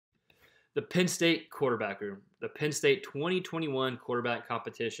The Penn State quarterback room, the Penn State 2021 quarterback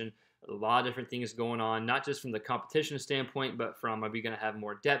competition. A lot of different things going on, not just from the competition standpoint, but from are we going to have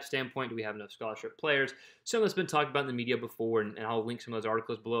more depth standpoint? Do we have enough scholarship players? Some that's been talked about in the media before, and I'll link some of those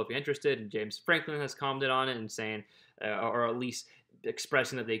articles below if you're interested. And James Franklin has commented on it and saying, or at least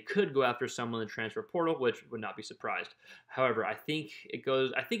expressing that they could go after someone in the transfer portal, which would not be surprised. However, I think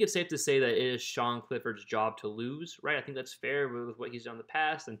it's safe to say that it is Sean Clifford's job to lose, right? I think that's fair with what he's done in the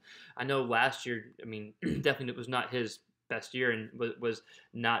past. And I know last year, I mean, definitely it was not his best year and was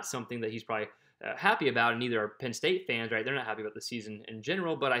not something that he's probably happy about, and neither are Penn State fans, right? They're not happy about the season in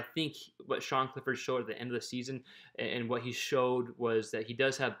general, but I think what Sean Clifford showed at the end of the season and what he showed was that he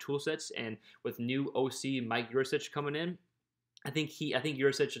does have tool sets, and with new OC Mike Yurcich coming in, I think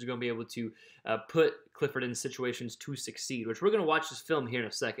Yurcich is going to be able to put Clifford in situations to succeed, which we're going to watch this film here in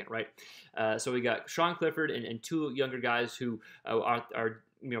a second, right? So we got Sean Clifford and two younger guys who are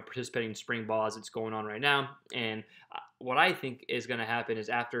participating in spring ball as it's going on right now. And what I think is going to happen is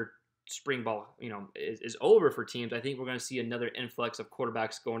after spring ball, is over for teams, I think we're going to see another influx of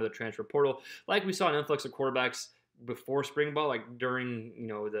quarterbacks going to the transfer portal, like we saw an influx of quarterbacks before spring ball, like during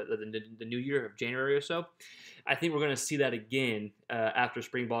the new year of January or so. I think we're going to see that again after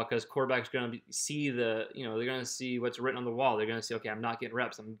spring ball, because quarterbacks are going to see they're going to see what's written on the wall. They're going to say, okay, I'm not getting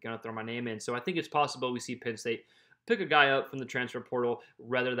reps, I'm going to throw my name in. So I think it's possible we see Penn State pick a guy up from the transfer portal,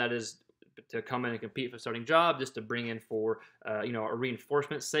 whether that is to come in and compete for a starting job, just to bring in for a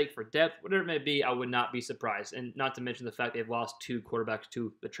reinforcement sake for depth, whatever it may be. I would not be surprised, and not to mention the fact they've lost two quarterbacks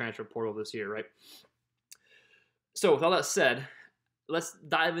to the transfer portal this year, right? So with all that said, let's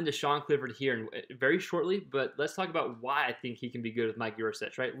dive into Sean Clifford here very shortly, but let's talk about why I think he can be good with Mike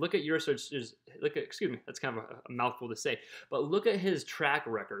Yurcich, right? Look at Yurcich's, that's kind of a mouthful to say, but look at his track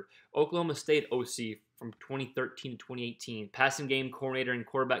record. Oklahoma State OC from 2013 to 2018, passing game coordinator and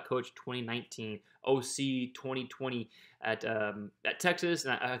quarterback coach 2019, OC 2020 at Texas,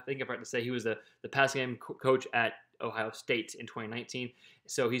 and I think I'm right to say he was the passing game coach at Ohio State in 2019.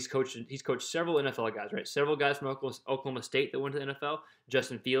 So he's coached several NFL guys, right? Several guys from Oklahoma State that went to the NFL.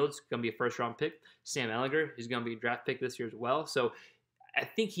 Justin Fields, going to be a first-round pick. Sam Ehlinger, he's going to be a draft pick this year as well. So I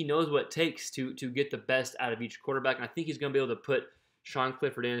think he knows what it takes to get the best out of each quarterback, and I think he's going to be able to put Sean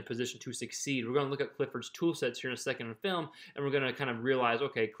Clifford in a position to succeed. We're going to look at Clifford's tool sets here in a second in film, and we're going to kind of realize,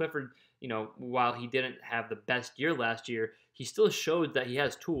 okay, Clifford, while he didn't have the best year last year, he still showed that he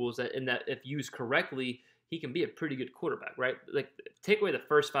has tools that if used correctly, he can be a pretty good quarterback, right? Like, take away the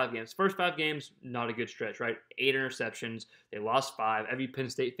first 5 games. First 5 games, not a good stretch, right? 8 interceptions. They lost 5. Every Penn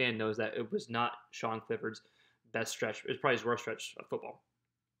State fan knows that it was not Sean Clifford's best stretch. It was probably his worst stretch of football,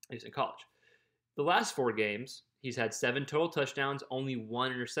 at least in college. The last 4 games, he's had 7 total touchdowns, only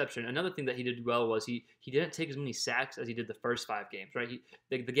 1 interception. Another thing that he did well was he didn't take as many sacks as he did the first 5 games, right?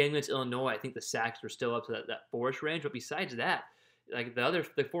 The game against Illinois, I think the sacks were still up to that 4-ish range. But besides that, like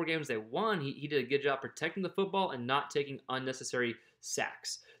the 4 games they won, he did a good job protecting the football and not taking unnecessary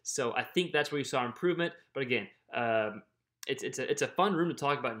sacks. So I think that's where you saw improvement. But again, it's a fun room to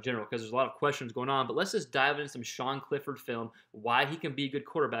talk about in general, because there's a lot of questions going on. But let's just dive into some Sean Clifford film, why he can be a good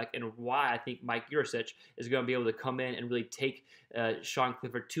quarterback, and why I think Mike Yurcich is going to be able to come in and really take Sean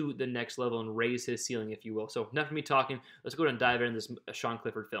Clifford to the next level and raise his ceiling, if you will. So enough of me talking. Let's go ahead and dive into this Sean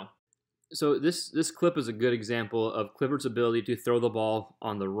Clifford film. So this clip is a good example of Clifford's ability to throw the ball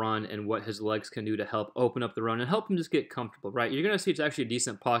on the run and what his legs can do to help open up the run and help him just get comfortable, right? You're going to see it's actually a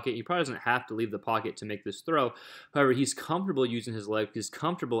decent pocket. He probably doesn't have to leave the pocket to make this throw. However, he's comfortable using his legs. He's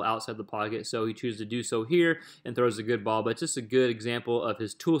comfortable outside the pocket, so he chooses to do so here and throws a good ball. But it's just a good example of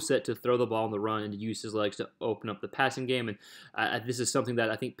his tool set to throw the ball on the run and to use his legs to open up the passing game. And this is something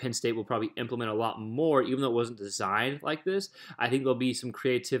that I think Penn State will probably implement a lot more, even though it wasn't designed like this. I think there'll be some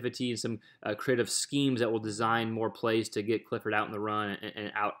creativity and some creative schemes that will design more plays to get Clifford out in the run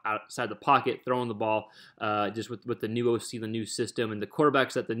and outside the pocket, throwing the ball just with the new OC, the new system, and the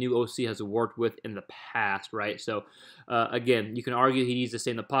quarterbacks that the new OC has worked with in the past, right? So, again, you can argue he needs to stay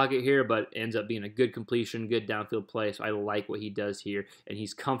in the pocket here, but ends up being a good completion, good downfield play, so I like what he does here, and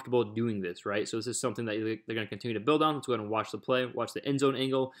he's comfortable doing this, right? So this is something that they're going to continue to build on. Let's go ahead and watch the play, watch the end zone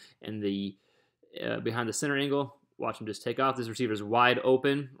angle and the behind the center angle. Watch him just take off. This receiver is wide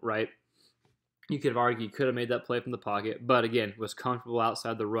open, right? You could have argued he could have made that play from the pocket, but again, was comfortable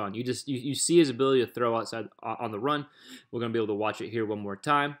outside the run. You see his ability to throw outside on the run. We're going to be able to watch it here one more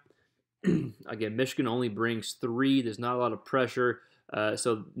time. Again, Michigan only brings 3. There's not a lot of pressure,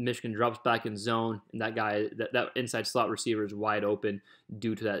 so Michigan drops back in zone, and that inside slot receiver is wide open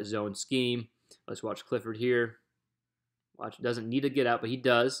due to that zone scheme. Let's watch Clifford here. Watch, doesn't need to get out, but he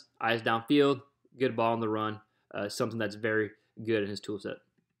does. Eyes downfield, good ball on the run, something that's very good in his tool set.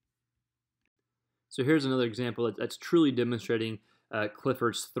 So here's another example that's truly demonstrating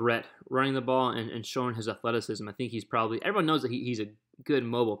Clifford's threat, running the ball and showing his athleticism. I think he's probably, everyone knows that he's a good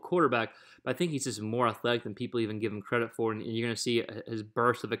mobile quarterback, but I think he's just more athletic than people even give him credit for. And you're going to see his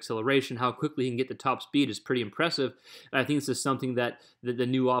burst of acceleration, how quickly he can get to top speed is pretty impressive. And I think this is something that the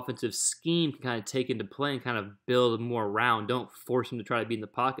new offensive scheme can kind of take into play and kind of build more around. Don't force him to try to be in the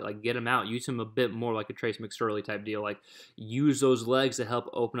pocket. Like, get him out. Use him a bit more like a Trace McSorley type deal. Like, use those legs to help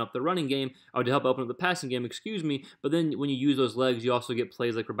open up the running game, or to help open up the passing game, excuse me. But then when you use those legs, you also get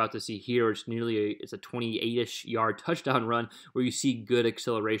plays like we're about to see here. It's nearly it's a 28-ish yard touchdown run where you see good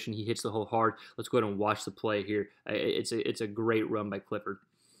acceleration. He hits the hole hard. Let's go ahead and watch the play here. It's a great run by Clifford.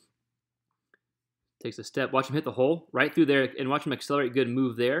 Takes a step. Watch him hit the hole right through there, and watch him accelerate. Good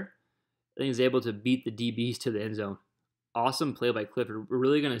move there. Then he's able to beat the DBs to the end zone. Awesome play by Clifford. We're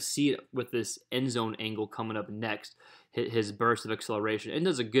really going to see it with this end zone angle coming up next. His burst of acceleration, and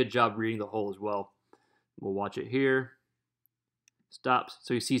does a good job reading the hole as well. We'll watch it here. Stops.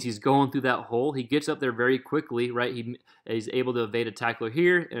 So he sees he's going through that hole. He gets up there very quickly, right? He's able to evade a tackler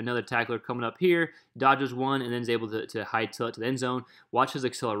here, and another tackler coming up here, dodges one, and then is able to hightail it to the end zone. Watch his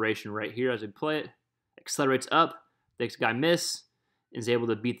acceleration right here as we play it. Accelerates up, makes a guy miss, and is able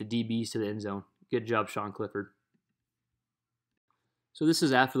to beat the DBs to the end zone. Good job, Sean Clifford. So this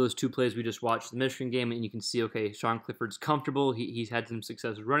is after those two plays we just watched, the Michigan game, and you can see, okay, Sean Clifford's comfortable. He's had some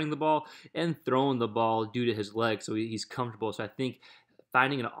success running the ball and throwing the ball due to his legs, so he's comfortable. So I think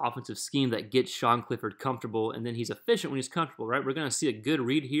finding an offensive scheme that gets Sean Clifford comfortable, and then he's efficient when he's comfortable, right? We're going to see a good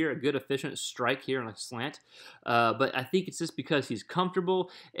read here, a good efficient strike here on a slant. But I think it's just because he's comfortable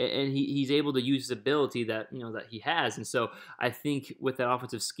and he's able to use his ability that he has. And so I think with that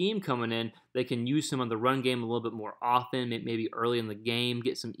offensive scheme coming in, they can use him on the run game a little bit more often, maybe early in the game,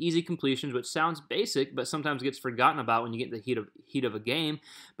 get some easy completions, which sounds basic, but sometimes gets forgotten about when you get in the heat of a game.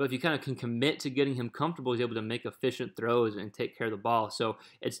 But if you kind of can commit to getting him comfortable, he's able to make efficient throws and take care of the ball. So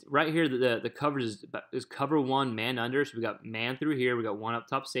it's right here that the coverage is cover one, man under. So we got man through here. We got one up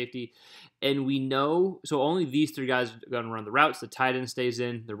top safety. And we know, so only these three guys are going to run the routes. The tight end stays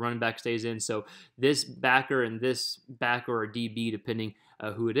in. The running back stays in. So this backer and this backer or DB, depending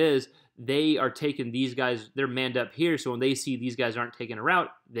who it is, they are taking these guys. They're manned up here. So when they see these guys aren't taking a route,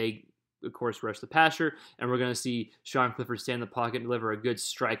 they, of course, rush the passer. And we're going to see Sean Clifford stand in the pocket and deliver a good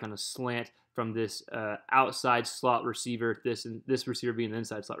strike on a slant from this outside slot receiver, this receiver being the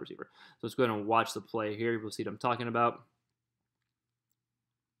inside slot receiver. So let's go ahead and watch the play here. We'll see what I'm talking about.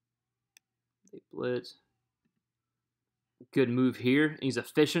 They blitz. Good move here. He's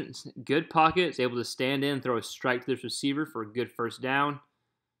efficient. Good pocket. He's able to stand in, throw a strike to this receiver for a good first down.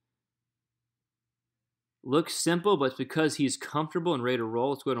 Looks simple, but it's because he's comfortable and ready to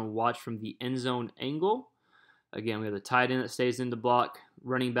roll. Let's go ahead and watch from the end zone angle. Again, we have the tight end that stays in the block.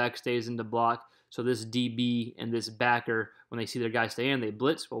 Running back stays in the block. So this DB and this backer, when they see their guy stay in, they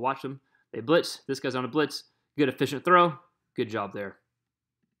blitz. Well, watch them. They blitz. This guy's on a blitz. Good efficient throw. Good job there.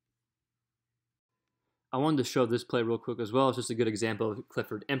 I wanted to show this play real quick as well. It's just a good example of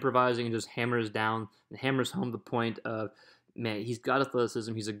Clifford improvising and just hammers down and hammers home the point of, man, he's got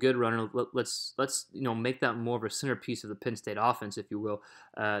athleticism. He's a good runner. Let's make that more of a centerpiece of the Penn State offense, if you will.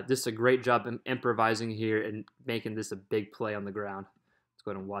 This is a great job in improvising here and making this a big play on the ground. Let's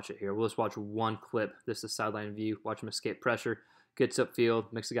go ahead and watch it here. We'll just watch one clip. This is a sideline view. Watch him escape pressure. Gets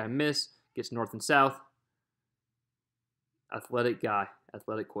upfield. Makes the guy miss. Gets north and south. Athletic guy.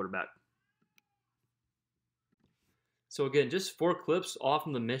 Athletic quarterback. So again, just 4 clips off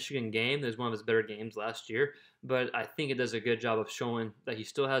from the Michigan game. That was one of his better games last year. But I think it does a good job of showing that he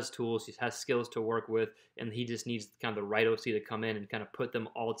still has tools, he has skills to work with, and he just needs kind of the right OC to come in and kind of put them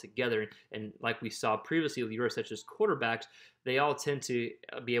all together. And like we saw previously with Yurcich's quarterbacks, they all tend to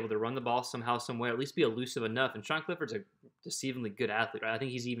be able to run the ball somehow, some way, or at least be elusive enough. And Sean Clifford's a deceivingly good athlete, right? I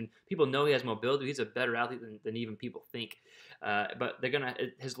think people know he has mobility. He's a better athlete than even people think. But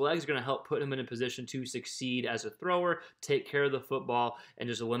his legs are going to help put him in a position to succeed as a thrower, take care of the football, and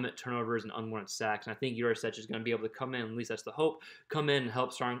just limit turnovers and unwanted sacks. And I think Yurcich is going to be able to come in, at least that's the hope, come in and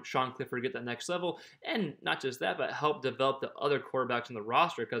help Sean Clifford get that next level. And not just that, but help develop the other quarterbacks on the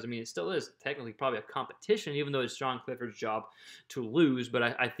roster, because, it still is technically probably a competition, even though it's Sean Clifford's job to lose. But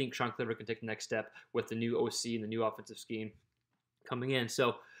I think Sean Clifford can take the next step with the new OC and the new offensive scheme coming in.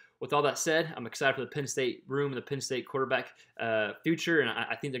 So with all that said, I'm excited for the Penn State room and the Penn State quarterback future, and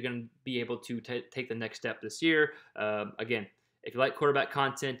I think they're going to be able to take the next step this year. Again, if you like quarterback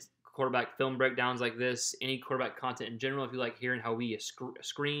content, quarterback film breakdowns like this, any quarterback content in general. If you like hearing how we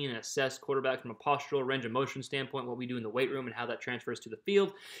screen and assess quarterbacks from a postural, range of motion standpoint, what we do in the weight room and how that transfers to the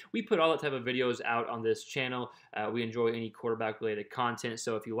field, we put all that type of videos out on this channel. We enjoy any quarterback related content.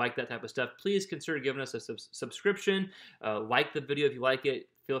 So if you like that type of stuff, please consider giving us a subscription. Like the video if you like it.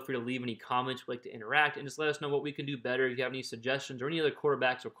 Feel free to leave any comments. We'd like to interact and just let us know what we can do better. If you have any suggestions or any other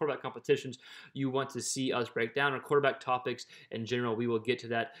quarterbacks or quarterback competitions you want to see us break down, or quarterback topics in general, we will get to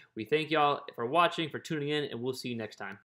that. We thank y'all for watching, for tuning in, and we'll see you next time.